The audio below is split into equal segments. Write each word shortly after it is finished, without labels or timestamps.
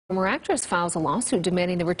Former actress files a lawsuit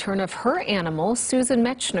demanding the return of her animal. Susan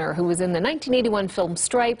Mechsner, who was in the 1981 film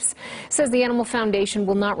Stripes, says the Animal Foundation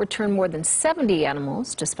will not return more than 70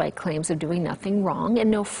 animals, despite claims of doing nothing wrong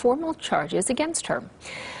and no formal charges against her.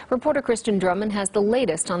 Reporter Kristen Drummond has the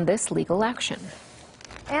latest on this legal action.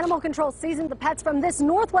 Animal control seasoned the pets from this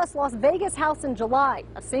northwest Las Vegas house in July,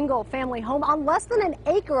 a single-family home on less than an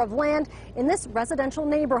acre of land in this residential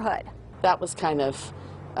neighborhood. That was kind of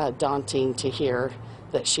daunting to hear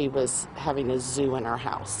that she was having a zoo in her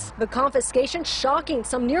house. The confiscation shocking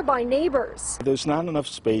some nearby neighbors. There's not enough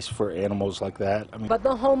space for animals like that. But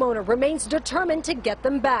the homeowner remains determined to get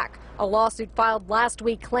them back. A lawsuit filed last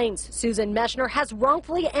week claims Susan Mechsner has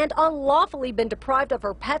wrongfully and unlawfully been deprived of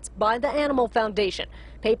her pets by the Animal Foundation.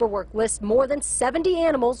 Paperwork lists more than 70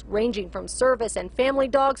 animals, ranging from service and family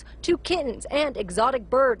dogs to kittens and exotic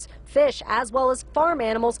birds, fish, as well as farm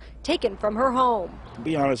animals taken from her home. To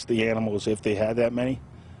be honest, the animals, if they had that many,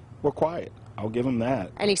 were quiet. I'll give them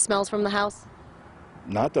that. Any smells from the house?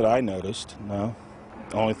 Not that I noticed, no.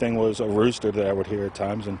 The only thing was a rooster that I would hear at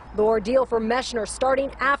times. The ordeal for Mechsner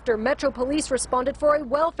starting after Metro Police responded for a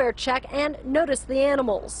welfare check and noticed the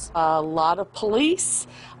animals. A lot of police,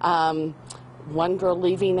 one girl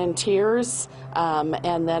leaving in tears,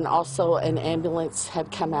 and then also an ambulance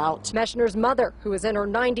had come out. Mechsner's mother, who is in her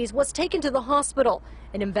 90s, was taken to the hospital.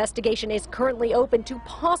 An investigation is currently open to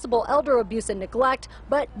possible elder abuse and neglect,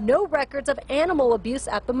 but no records of animal abuse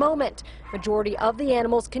at the moment. Majority of the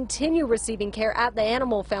animals continue receiving care at the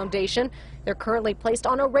Animal Foundation. They're currently placed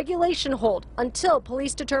on a regulation hold until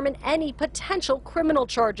police determine any potential criminal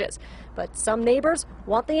charges. But some neighbors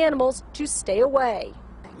want the animals to stay away.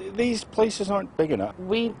 These places aren't big enough.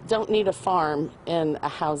 We don't need a farm in a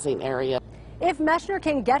housing area. If Mechsner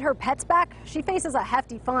can get her pets back, she faces a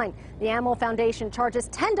hefty fine. The Animal Foundation charges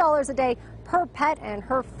 $10 a day per pet, and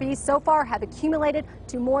her fees so far have accumulated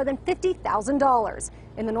to more than $50,000.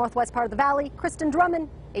 In the northwest part of the valley, Kristen Drummond,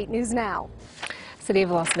 8 News Now. City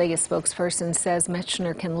of Las Vegas spokesperson says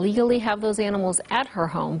Mechsner can legally have those animals at her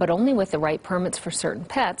home, but only with the right permits for certain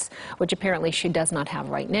pets, which apparently she does not have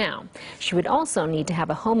right now. She would also need to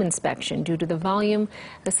have a home inspection due to the volume,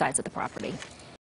 the size of the property.